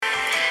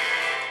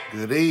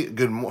Good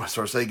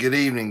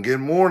evening, good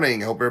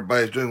morning. Hope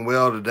everybody's doing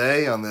well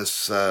today on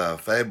this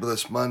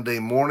fabulous Monday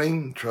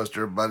morning. Trust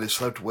everybody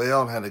slept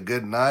well and had a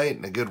good night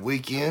and a good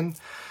weekend.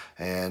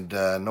 And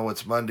I know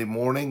it's Monday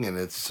morning, and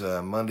it's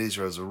Mondays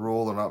are, as a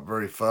rule, they're not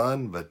very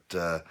fun, but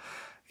got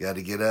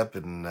to get up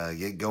and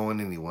get going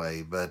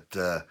anyway. But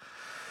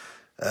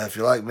if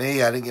you're like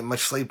me, I didn't get much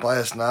sleep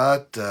last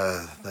night,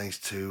 thanks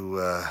to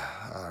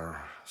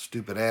our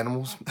stupid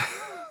animals.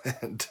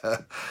 and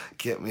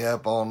kept me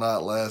up all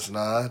night last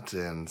night,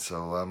 and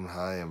so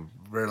I am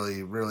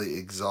really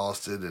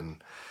exhausted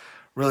and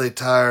really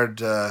tired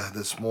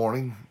this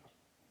morning.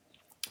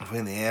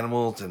 Between the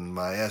animals and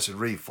my acid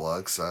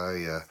reflux,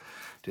 I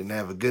didn't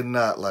have a good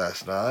night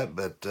last night,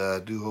 but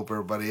do hope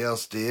everybody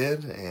else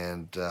did,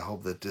 and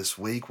hope that this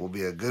week will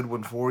be a good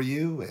one for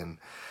you. And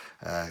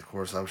of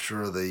course, I'm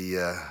sure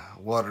the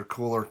water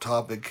cooler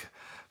topic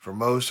for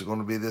most are going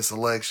to be this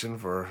election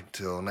for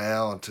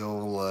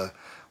until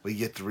we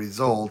get the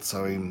results.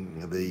 I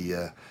mean,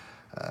 the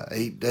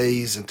 8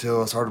 days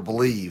until it's hard to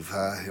believe.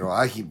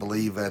 I can't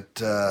believe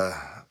that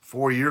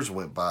 4 years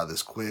went by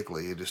this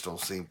quickly. It just don't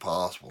seem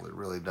possible. It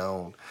really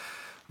don't.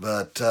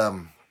 But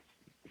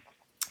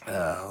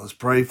let's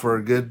pray for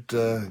a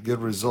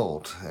good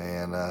result.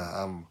 And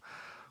I'm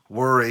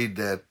worried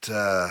that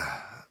the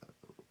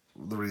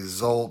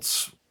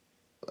results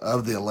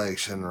of the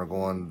election are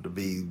going to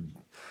be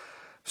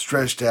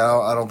stretched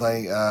out. I don't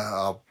think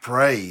I'll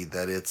pray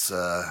that it's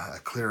a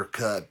clear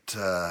cut,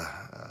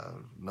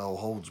 no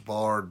holds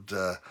barred.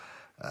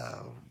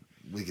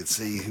 We could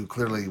see who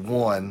clearly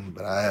won,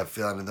 but I have a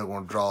feeling they're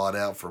going to draw it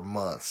out for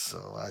months.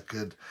 So I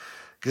could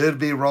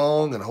be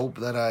wrong, and hope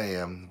that I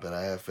am, but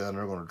I have a feeling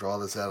they're going to draw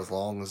this out as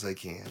long as they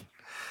can.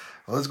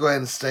 Well, let's go ahead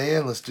and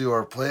stand. Let's do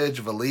our Pledge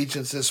of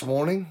Allegiance this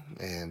morning,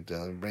 and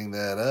bring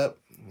that up.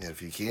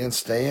 If you can,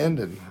 stand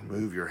and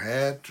move your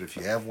hat if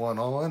you have one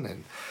on,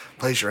 and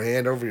place your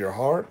hand over your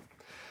heart.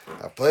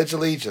 I pledge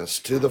allegiance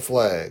to the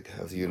flag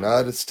of the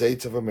United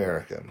States of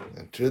America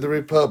and to the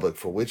republic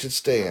for which it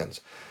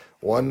stands,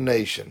 one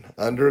nation,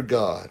 under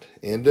God,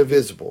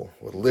 indivisible,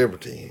 with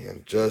liberty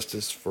and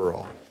justice for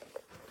all.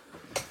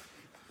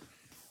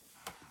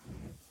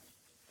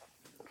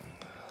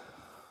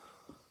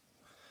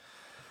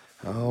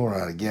 All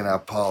right, again, I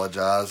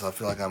apologize. I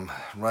feel like I'm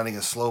running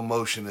in slow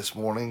motion this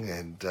morning,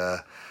 and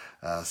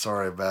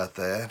sorry about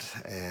that.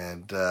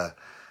 And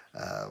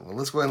well,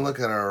 let's go ahead and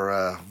look at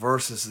our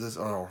verses.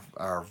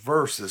 Our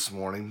verse this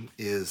morning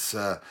is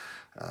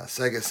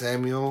 2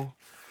 Samuel.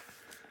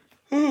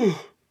 I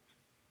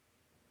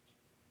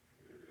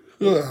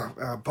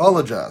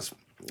apologize.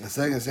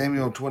 2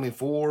 Samuel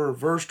 24,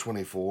 verse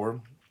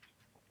 24.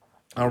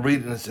 I'll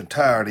read it in its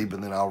entirety, but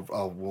then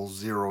we'll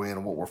zero in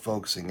on what we're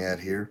focusing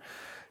at here.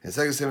 In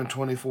 2 Samuel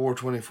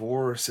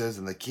 24:24, it says,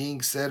 "And the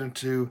king said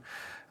unto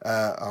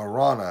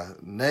Araunah,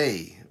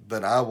 Nay,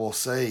 but I will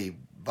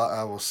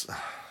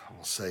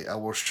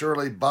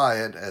surely buy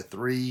it at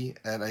 3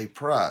 at a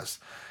price.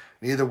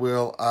 Neither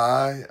will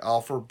I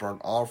offer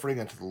burnt offering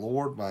unto the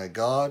Lord my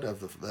God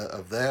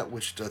of that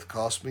which doth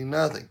cost me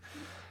nothing."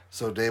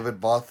 So David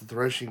bought the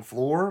threshing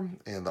floor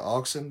and the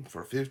oxen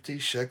for 50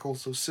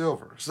 shekels of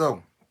silver.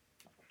 So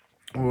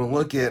we'll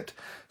look at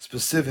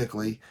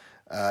specifically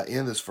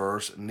in this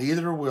verse,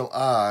 "Neither will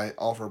I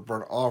offer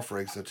burnt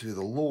offerings unto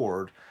the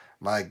Lord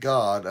my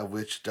God, of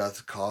which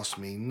doth cost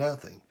me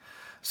nothing."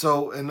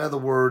 So, in other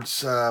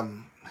words,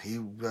 he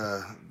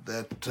was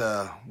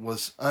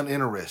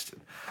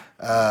uninterested.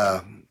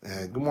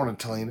 Good morning,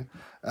 Talina.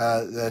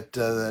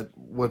 That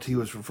what he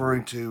was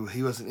referring to,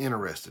 he wasn't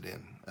interested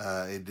in.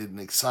 It didn't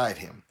excite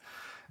him,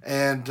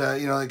 and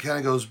it kind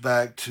of goes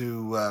back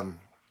to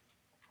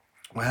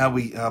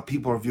how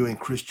people are viewing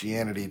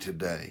Christianity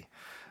today.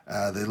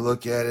 They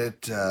look at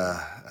it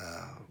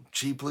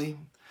cheaply.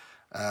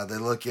 They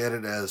look at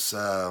it as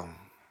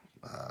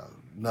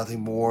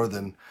nothing more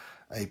than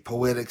a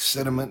poetic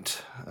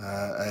sentiment,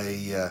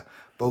 a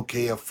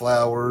bouquet of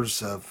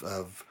flowers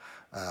of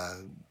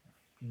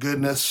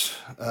goodness.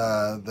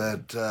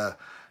 That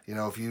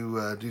if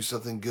you do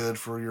something good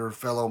for your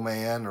fellow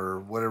man or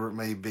whatever it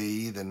may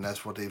be, then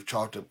that's what they've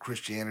chalked up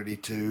Christianity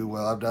to.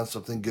 Well, I've done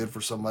something good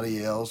for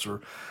somebody else, or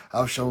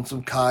I've shown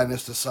some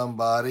kindness to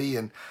somebody,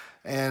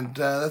 and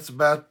that's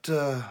about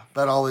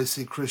all they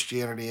see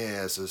Christianity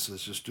as is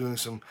just doing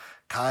some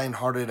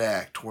kind-hearted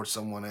act towards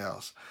someone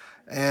else.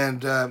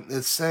 And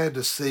it's sad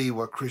to see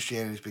what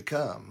Christianity has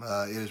become.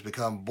 It has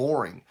become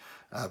boring.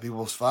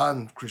 People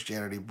find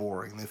Christianity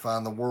boring. They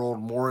find the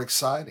world more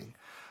exciting.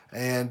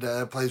 And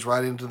it plays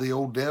right into the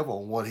old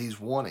devil, what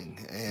he's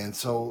wanting. And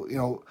so,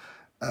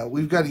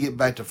 we've got to get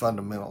back to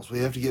fundamentals. We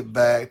have to get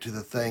back to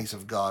the things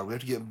of God. We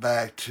have to get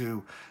back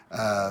to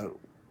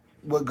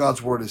what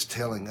God's Word is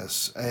telling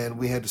us. And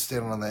we have to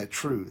stand on that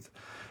truth.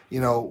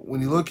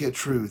 When you look at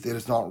truth, it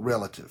is not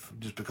relative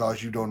just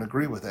because you don't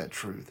agree with that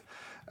truth.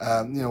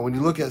 When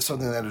you look at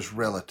something that is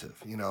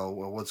relative,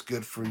 what's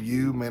good for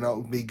you may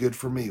not be good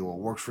for me. What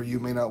works for you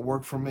may not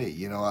work for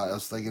me. I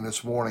was thinking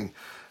this morning,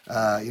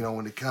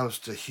 when it comes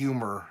to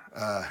humor,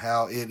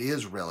 how it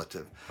is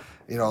relative.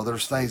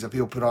 there's things that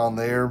people put on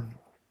there.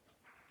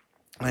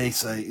 They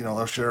say,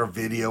 they'll share a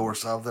video or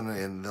something,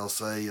 and they'll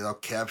say, they'll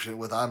caption it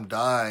with "I'm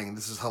dying.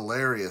 This is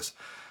hilarious,"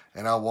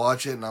 and I'll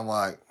watch it, and I'm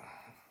like,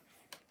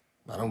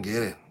 I don't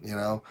get it.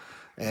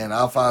 And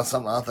I'll find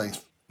something I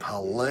think's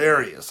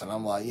hilarious, and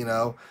I'm like,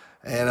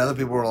 and other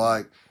people are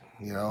like,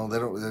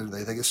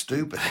 they think it's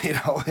stupid,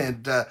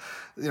 and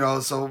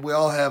so we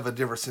all have a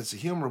different sense of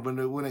humor.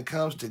 But when it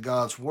comes to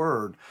God's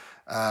word,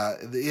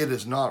 it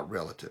is not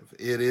relative.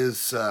 It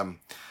is.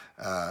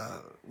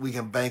 We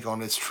can bank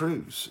on its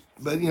truths.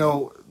 But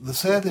the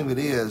sad thing of it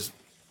is,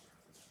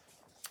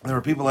 there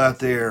are people out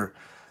there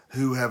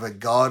who have a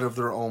God of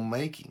their own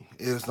making.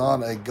 It is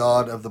not a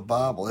God of the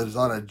Bible. It is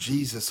not a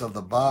Jesus of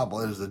the Bible.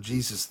 It is a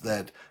Jesus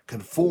that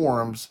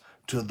conforms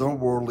to their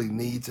worldly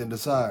needs and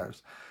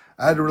desires.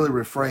 I had to really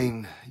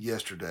refrain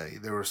yesterday.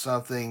 There was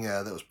something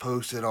that was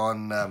posted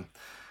on, I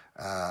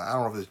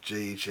don't know if it's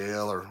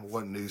JHL or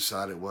what news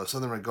site it was,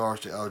 something in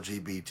regards to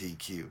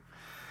LGBTQ.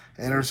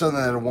 And there was something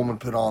that a woman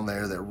put on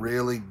there that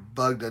really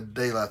bugged the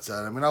daylights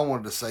out of me. I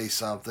wanted to say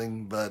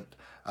something, but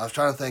I was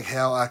trying to think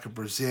how I could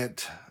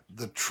present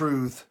the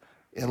truth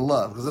in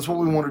love, because that's what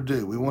we want to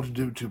do. We want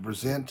to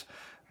present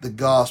the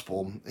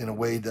gospel in a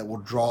way that will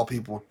draw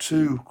people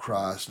to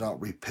Christ,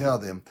 not repel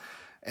them.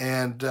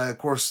 And of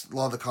course, a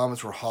lot of the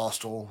comments were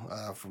hostile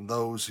from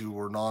those who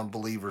were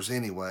non-believers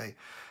anyway.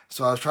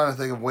 So I was trying to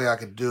think of a way I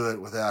could do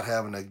it without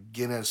having to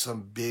get into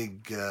some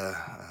big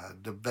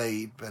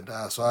debate.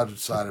 But so I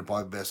decided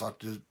probably best not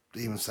to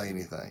even say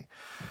anything.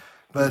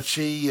 But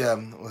she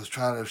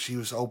she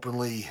was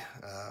openly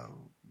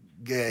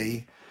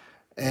gay,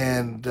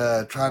 and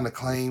trying to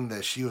claim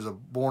that she was a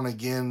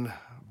born-again,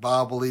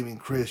 Bible-believing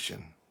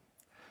Christian.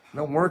 It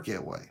don't work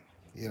that way.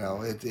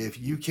 If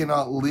you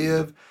cannot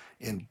live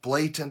in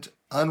blatant,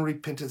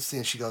 unrepentant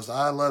sin, she goes,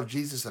 I love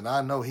Jesus and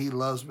I know he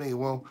loves me.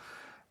 Well,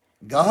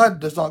 God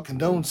does not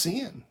condone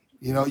sin.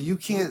 You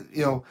can't,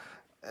 you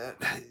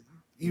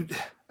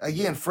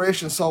again,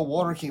 fresh and salt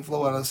water can't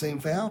flow out of the same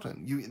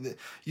fountain.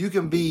 You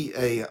can be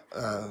a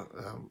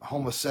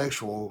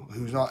homosexual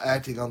who's not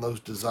acting on those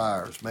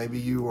desires. Maybe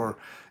you are,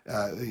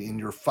 and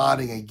you're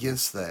fighting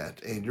against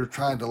that, and you're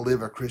trying to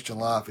live a Christian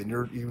life, and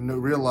you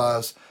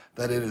realize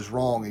that it is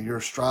wrong, and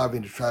you're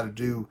striving to try to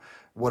do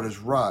what is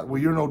right.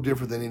 Well, you're no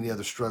different than any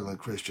other struggling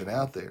Christian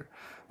out there.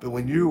 But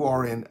when you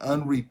are in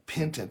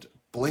unrepentant,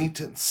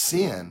 blatant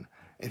sin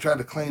and try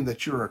to claim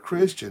that you're a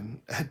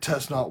Christian, it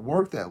does not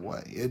work that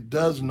way. It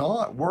does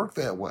not work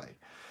that way.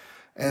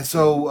 And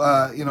so,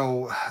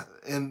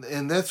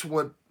 and that's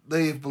what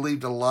they've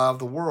believed a lie of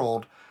the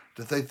world,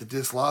 to think that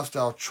this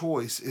lifestyle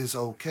choice is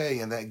okay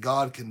and that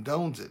God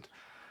condones it.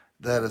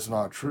 That is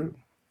not true.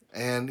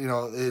 And,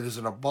 it is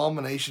an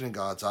abomination in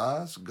God's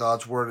eyes.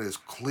 God's word is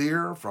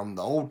clear from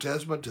the Old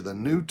Testament to the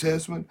New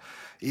Testament.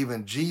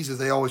 Even Jesus,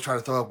 they always try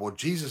to throw up, well,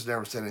 Jesus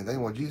never said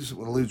anything. Well, Jesus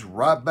alludes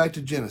right back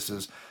to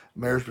Genesis,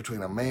 marriage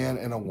between a man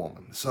and a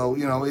woman. So,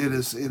 it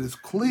is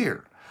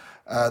clear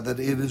that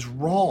it is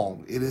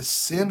wrong. It is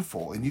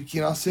sinful. And you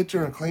cannot sit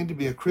there and claim to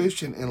be a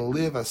Christian and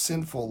live a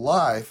sinful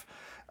life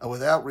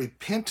without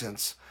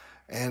repentance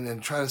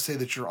and try to say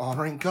that you're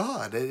honoring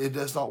God. It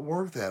does not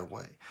work that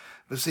way.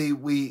 But see,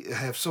 we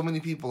have so many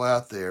people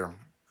out there,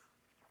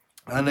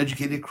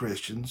 uneducated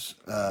Christians,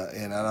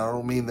 and I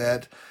don't mean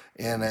that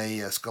in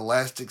a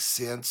scholastic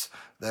sense,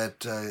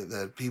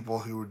 that people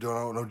who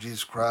don't know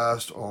Jesus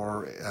Christ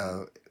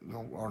are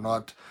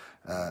not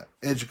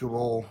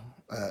educable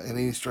in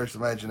any stretch of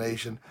the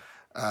imagination.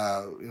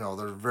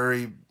 There's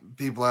very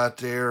people out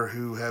there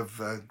who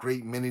have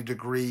great many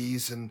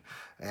degrees and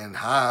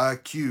high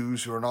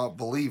IQs who are not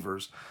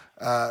believers.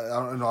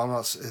 I'm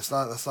not. That's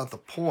not the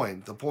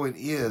point. The point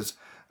is,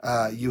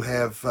 you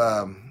have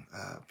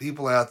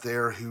people out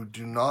there who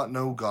do not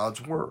know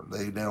God's word.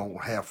 They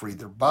don't half read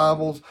their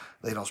Bibles.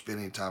 They don't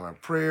spend any time in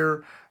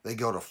prayer. They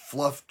go to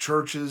fluff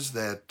churches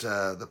that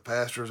the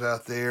pastors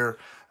out there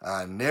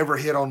never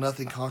hit on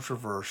nothing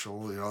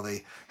controversial.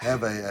 They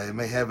have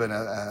may have an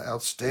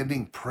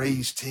outstanding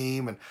praise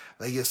team, and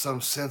they get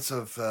some sense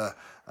of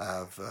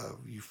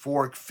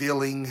euphoric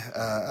feeling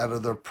out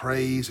of their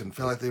praise and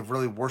feel like they've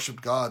really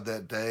worshiped God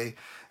that day.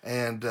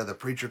 And the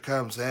preacher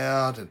comes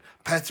out and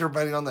pats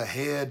everybody on the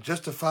head,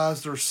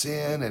 justifies their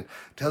sin, and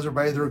tells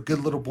everybody they're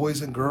good little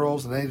boys and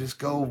girls, and they just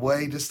go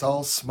away just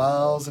all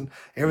smiles, and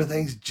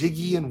everything's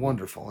jiggy and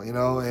wonderful, and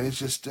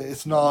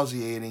it's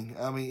nauseating.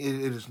 I mean,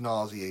 it is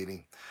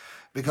nauseating.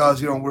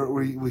 Because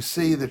we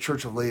see the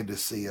Church of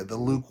Laodicea, the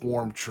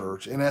lukewarm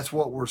church, and that's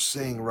what we're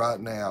seeing right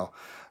now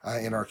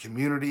in our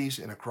communities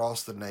and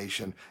across the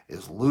nation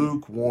is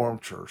lukewarm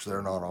church.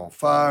 They're not on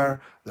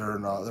fire. They're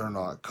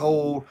not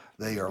cold.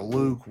 They are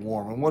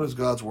lukewarm. And what does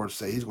God's word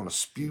say? He's going to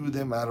spew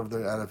them out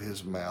of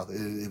His mouth.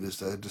 It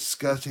is a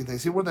disgusting thing.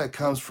 See, where that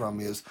comes from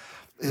is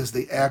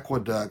the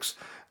aqueducts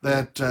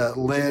that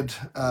led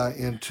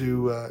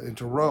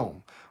into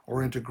Rome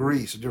or into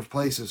Greece and different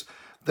places,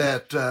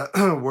 that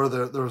where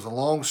there was a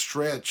long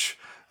stretch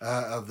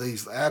of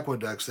these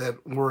aqueducts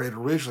that where it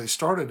originally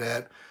started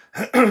at,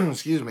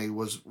 excuse me,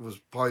 was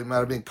probably might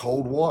have been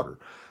cold water.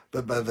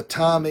 but by the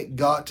time it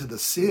got to the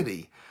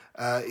city,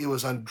 it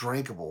was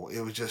undrinkable.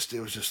 It was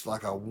just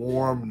like a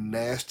warm,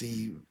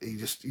 nasty.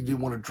 You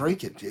didn't want to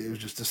drink it. It was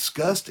just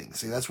disgusting.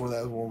 See, that's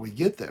where we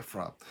get that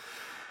from,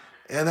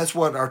 and that's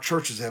what our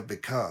churches have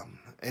become.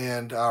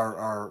 And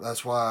our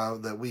that's why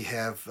that we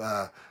have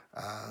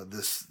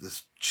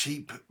this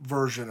cheap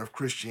version of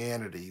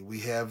Christianity. We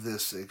have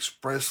this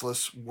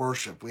expressless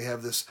worship. We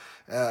have this,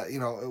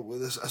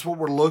 that's what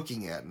we're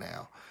looking at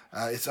now.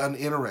 It's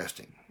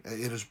uninteresting.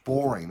 It is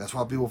boring. That's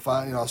why people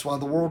find, that's why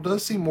the world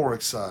does seem more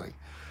exciting.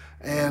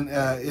 And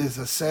it's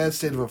a sad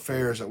state of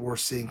affairs that we're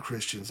seeing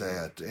Christians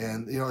at.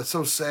 And, it's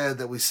so sad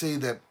that we see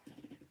that,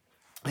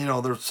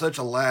 there's such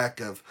a lack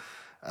of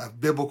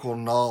biblical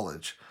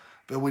knowledge.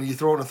 But when you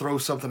throw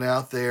something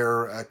out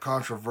there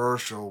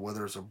controversial,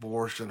 whether it's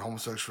abortion,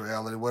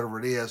 homosexuality, whatever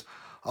it is,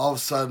 all of a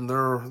sudden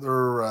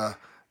they're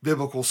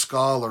biblical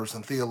scholars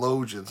and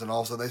theologians, and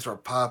all of a sudden they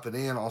start popping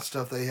in on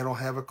stuff they don't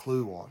have a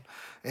clue on.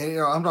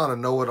 And I'm not a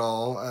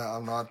know-it-all.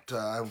 I'm not.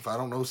 If I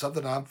don't know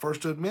something, I'm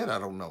first to admit I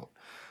don't know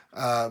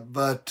it.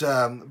 But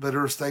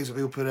there's things that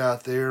people put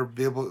out there.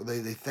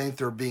 They think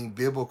they're being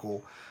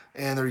biblical,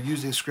 and they're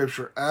using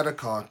Scripture out of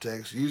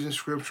context, using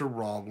Scripture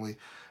wrongly.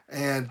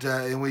 And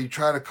when you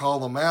try to call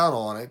them out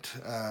on it,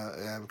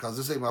 because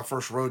this ain't my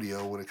first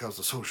rodeo when it comes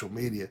to social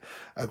media,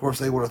 of course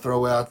they want to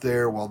throw out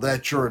there, well,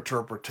 that's your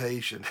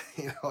interpretation.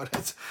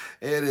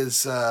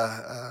 There's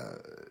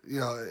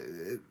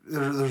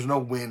no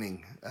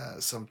winning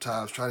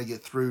sometimes trying to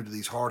get through to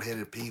these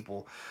hard-headed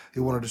people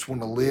who want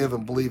to live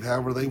and believe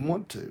however they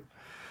want to.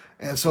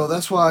 And so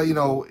that's why,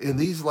 in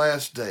these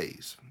last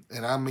days,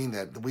 and I mean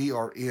that we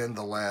are in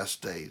the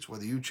last days,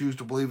 whether you choose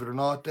to believe it or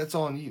not, that's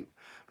on you.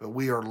 But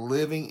we are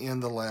living in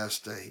the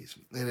last days.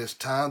 And it's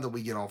time that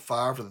we get on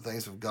fire for the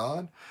things of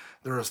God.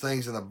 There are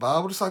things in the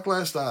Bible, just like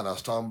last night I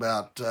was talking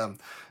about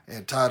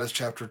in Titus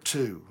chapter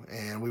 2,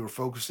 and we were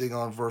focusing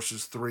on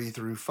verses 3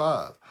 through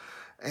 5.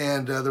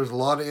 And there's a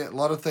lot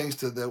of things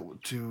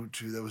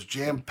that was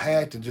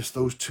jam-packed in just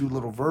those two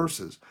little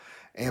verses,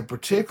 and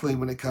particularly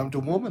when it comes to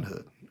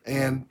womanhood.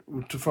 And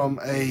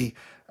from a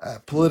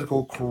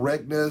political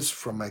correctness,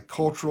 from a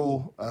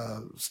cultural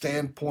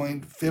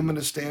standpoint,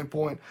 feminist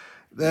standpoint,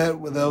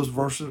 those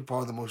verses are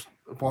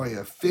probably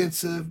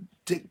offensive,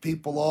 tick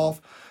people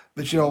off.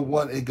 But you know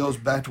what? It goes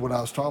back to what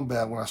I was talking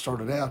about when I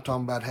started out,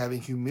 talking about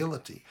having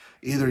humility.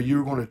 Either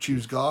you're going to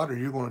choose God or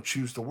you're going to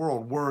choose the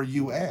world. Where are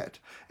you at?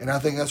 And I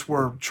think that's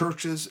where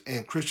churches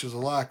and Christians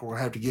alike are going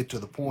to have to get to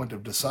the point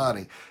of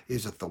deciding,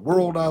 is it the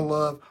world I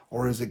love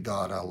or is it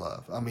God I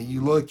love? I mean, you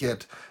look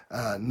at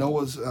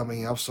Lot's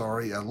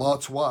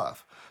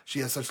wife. She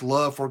had such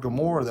love for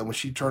Gomorrah that when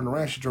she turned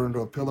around, she turned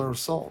into a pillar of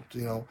salt,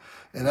 And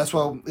that's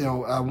why,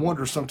 I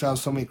wonder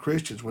sometimes so many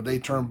Christians, would they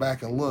turn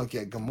back and look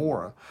at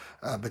Gomorrah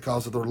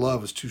because of their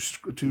love is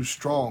too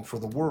strong for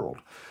the world.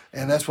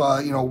 And that's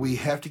why, we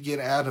have to get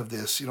out of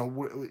this.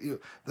 The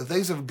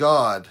things of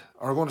God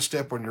are going to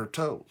step on your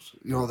toes.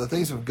 The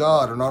things of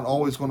God are not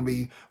always going to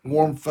be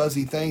warm,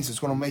 fuzzy things that's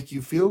going to make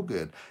you feel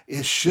good.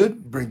 It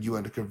should bring you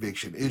into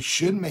conviction. It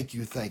should make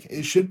you think.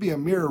 It should be a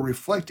mirror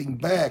reflecting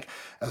back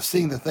of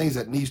seeing the things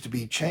that needs to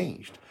be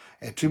changed.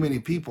 And too many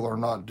people are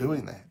not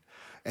doing that.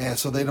 And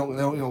so they don't,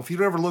 if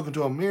you ever look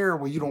into a mirror,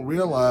 well, you don't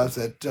realize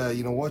that,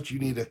 you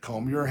need to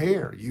comb your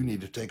hair. You need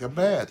to take a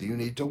bath. You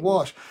need to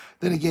wash.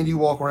 Then again, you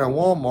walk around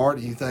Walmart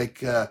and you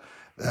think there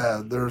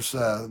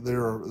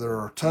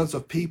are tons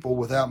of people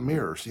without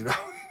mirrors. You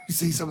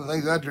see some of the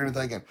things out there and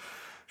you're thinking,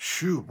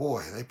 shoo,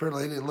 boy, they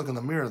didn't look in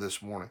the mirror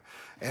this morning.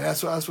 And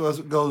that's what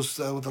it goes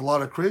with a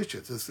lot of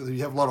Christians.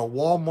 You have a lot of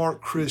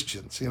Walmart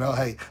Christians.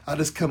 Hey, I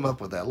just come up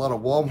with that. A lot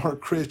of Walmart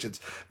Christians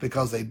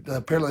because they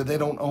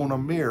don't own a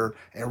mirror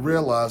and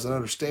realize and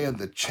understand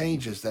the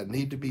changes that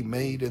need to be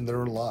made in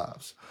their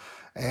lives.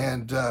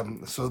 And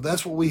so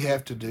that's what we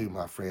have to do,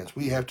 my friends.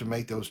 We have to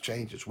make those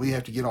changes. We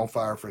have to get on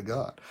fire for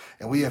God.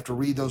 And we have to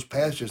read those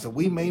passages that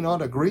we may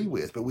not agree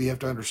with, but we have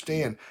to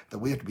understand that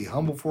we have to be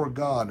humble for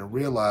God and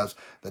realize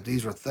that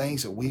these are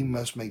things that we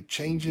must make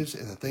changes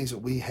and the things that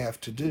we have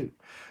to do.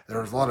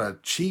 There's a lot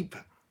of cheap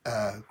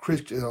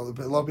Christian. A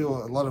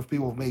lot of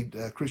people have made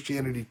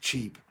Christianity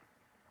cheap,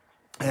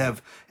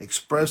 have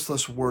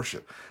expressless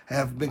worship,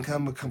 have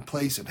become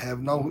complacent,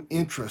 have no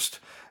interest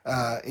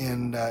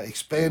in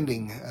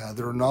expanding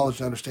their knowledge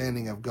and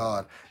understanding of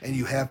God. And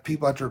you have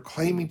people out there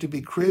claiming to be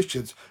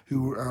Christians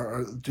who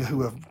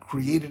have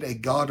created a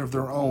God of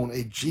their own,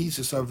 a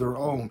Jesus of their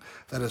own,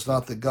 that is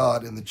not the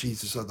God and the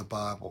Jesus of the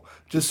Bible,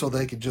 just so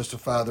they can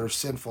justify their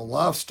sinful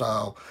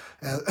lifestyle,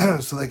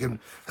 so they can,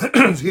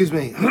 excuse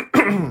me,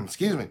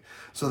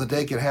 so that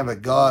they can have a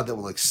God that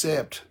will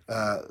accept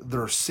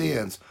their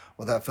sins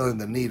without feeling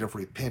the need of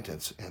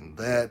repentance. And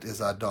that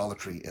is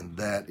idolatry, and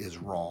that is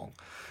wrong.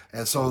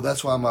 And so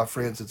that's why, my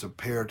friends, it's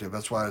imperative.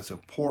 That's why it's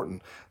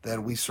important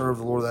that we serve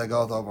the Lord thy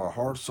God with all of our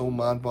heart, soul,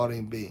 mind, body,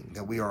 and being.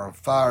 That we are on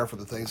fire for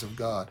the things of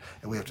God.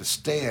 And we have to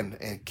stand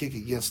and kick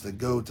against the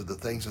goads of the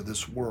things of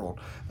this world.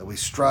 That we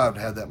strive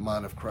to have that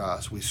mind of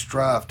Christ. We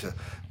strive to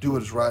do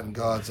what is right in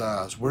God's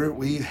eyes.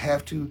 We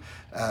have to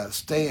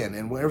stand,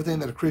 and everything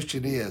that a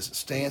Christian is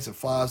stands and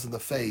flies in the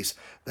face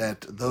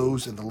that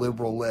those in the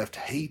liberal left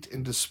hate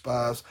and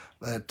despise,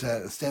 that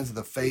stands in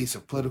the face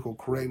of political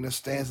correctness,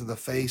 stands in the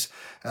face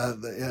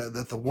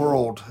that the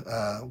world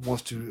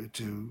wants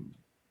to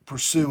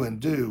pursue and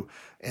do,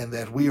 and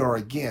that we are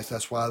against.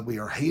 That's why we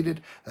are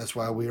hated. That's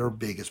why we are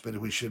bigots. But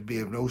we should be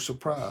of no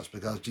surprise,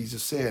 because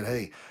Jesus said,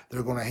 hey,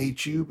 they're going to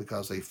hate you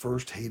because they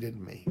first hated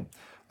me.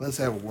 Let's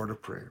have a word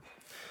of prayer.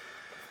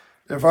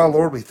 Dear Father,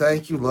 Lord, we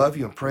thank you, love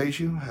you, and praise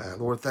you.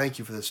 Lord, thank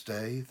you for this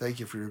day.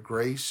 Thank you for your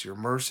grace, your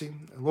mercy.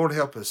 Lord,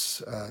 help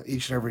us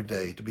each and every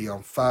day to be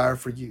on fire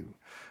for you.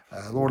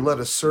 Lord, let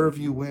us serve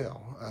you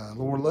well.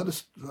 Lord,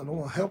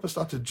 help us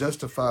not to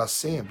justify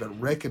sin,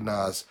 but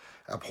recognize,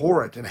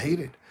 abhor it, and hate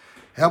it.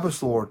 Help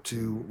us, Lord,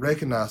 to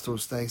recognize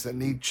those things that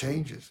need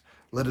changes.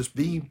 Let us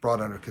be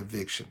brought under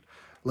conviction.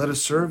 Let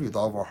us serve you with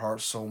all of our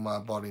heart, soul,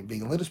 mind, body, and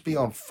being. Let us be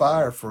on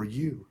fire for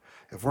you.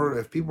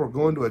 If people are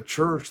going to a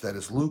church that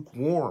is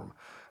lukewarm,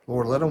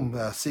 Lord, let them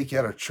seek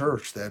out a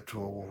church that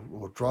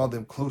will draw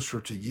them closer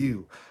to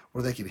you,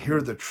 where they can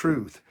hear the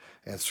truth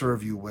and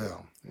serve you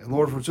well. And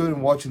Lord, for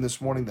someone watching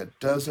this morning that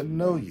doesn't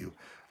know you,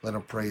 let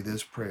them pray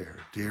this prayer.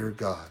 Dear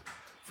God,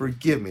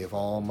 forgive me of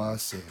all my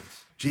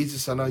sins.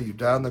 Jesus, I know you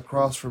died on the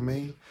cross for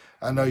me.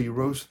 I know you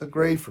rose from the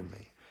grave for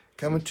me.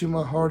 Come into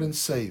my heart and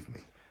save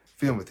me.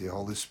 Fill me with the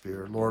Holy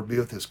Spirit. Lord, be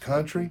with this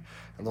country.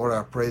 And Lord,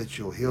 I pray that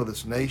you'll heal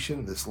this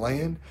nation, this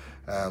land.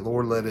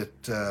 Lord, let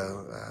it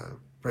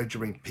pray that you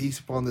bring peace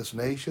upon this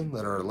nation.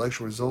 Let our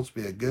election results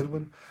be a good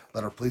one.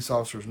 Let our police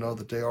officers know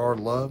that they are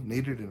loved,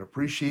 needed, and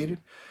appreciated.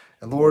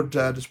 And Lord,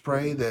 just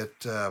pray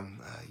that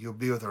you'll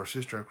be with our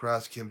sister in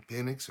Christ, Kim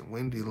Penix, and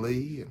Wendy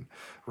Lee, and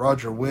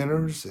Roger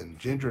Winters, and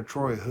Ginger and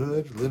Troy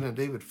Hood, Lynn and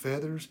David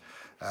Feathers.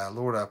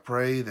 Lord, I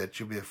pray that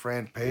you'll be a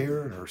friend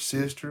Pear and her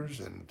sisters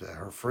and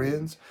her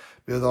friends.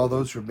 Be with all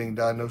those who are being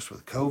diagnosed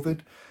with COVID.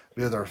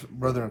 Be with our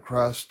brother in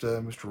Christ,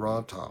 Mr.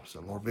 Ron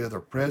Thompson. Lord, be with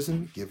our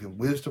president. Give him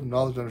wisdom,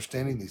 knowledge,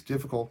 understanding in these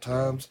difficult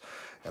times.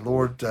 And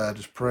Lord,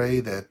 just pray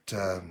that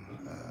that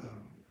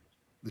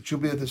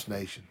you'll be with this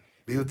nation.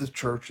 Be with the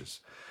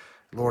churches.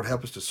 Lord,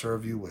 help us to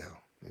serve you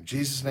well. In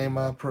Jesus' name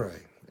I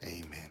pray.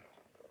 Amen.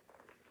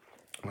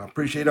 I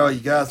appreciate all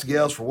you guys and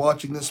gals for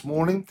watching this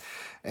morning.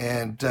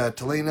 And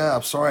Talina,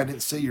 I'm sorry I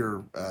didn't see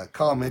your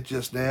comment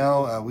just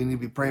now. We need to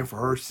be praying for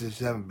her. She's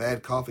having a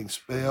bad coughing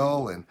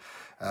spell, and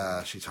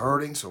she's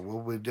hurting, so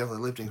we'll be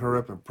definitely lifting her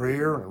up in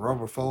prayer. And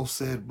Robert Foles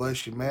said,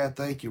 bless you, man.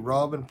 Thank you,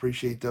 Robin.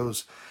 Appreciate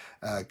those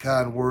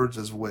kind words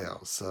as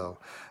well. So,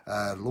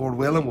 Lord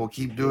willing, we'll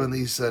keep doing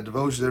these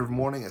devotions every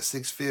morning at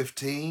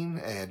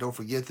 6:15. And don't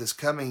forget, this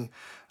coming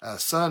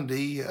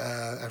Sunday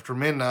after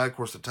midnight, of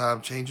course, the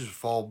time changes. We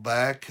fall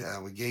back.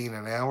 We gain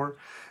an hour.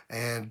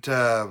 And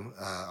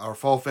our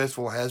fall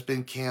festival has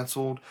been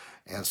canceled.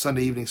 And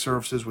Sunday evening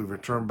services, we've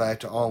returned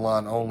back to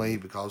online only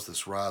because of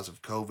this rise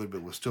of COVID,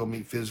 but we'll still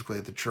meet physically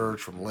at the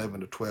church from 11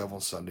 to 12 on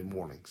Sunday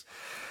mornings.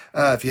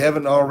 If you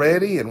haven't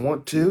already and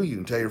want to, you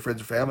can tell your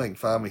friends and family. You can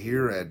find me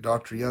here at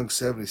Dr. Young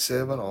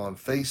 77 on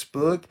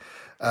Facebook.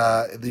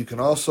 You can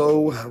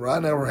also, right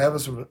now we're having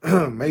some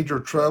major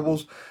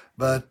troubles,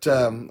 but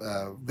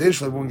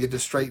eventually we're going to get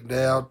this straightened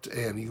out,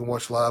 and you can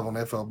watch live on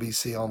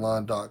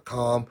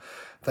flbconline.com.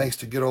 Thanks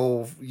to good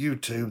old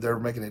YouTube, they're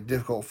making it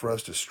difficult for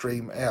us to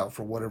stream out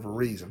for whatever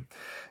reason.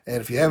 And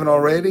if you haven't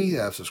already,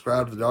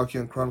 subscribe to the Dr.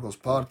 Young Chronicles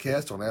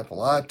podcast on Apple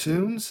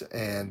iTunes,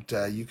 and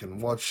you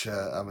can watch,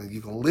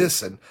 you can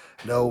listen,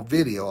 no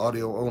video,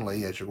 audio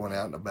only, as you're going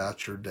out and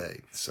about your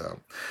day.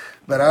 So,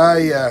 but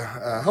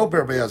I hope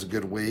everybody has a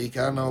good week.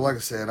 I know, like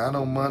I said, I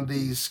know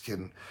Mondays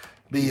can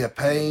be a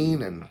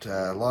pain, and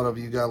a lot of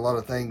you got a lot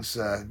of things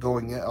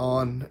going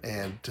on.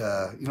 And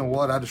you know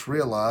what? I just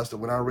realized that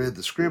when I read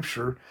the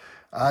scripture,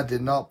 I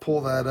did not pull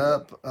that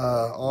up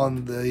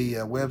on the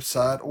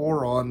website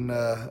or on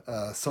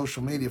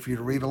social media for you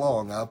to read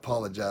along. I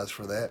apologize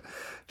for that.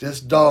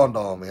 Just dawned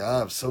on me.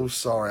 I'm so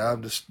sorry.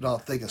 I'm just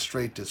not thinking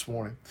straight this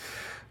morning.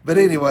 But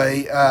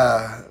anyway,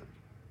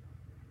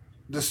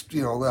 just,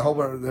 I hope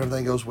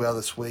everything goes well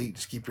this week.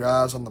 Just keep your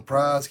eyes on the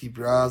prize, keep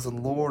your eyes on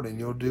the Lord, and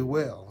you'll do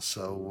well.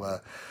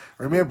 So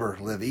remember,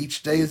 live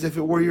each day as if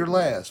it were your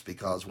last,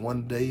 because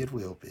one day it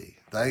will be.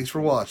 Thanks for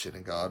watching,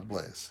 and God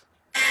bless.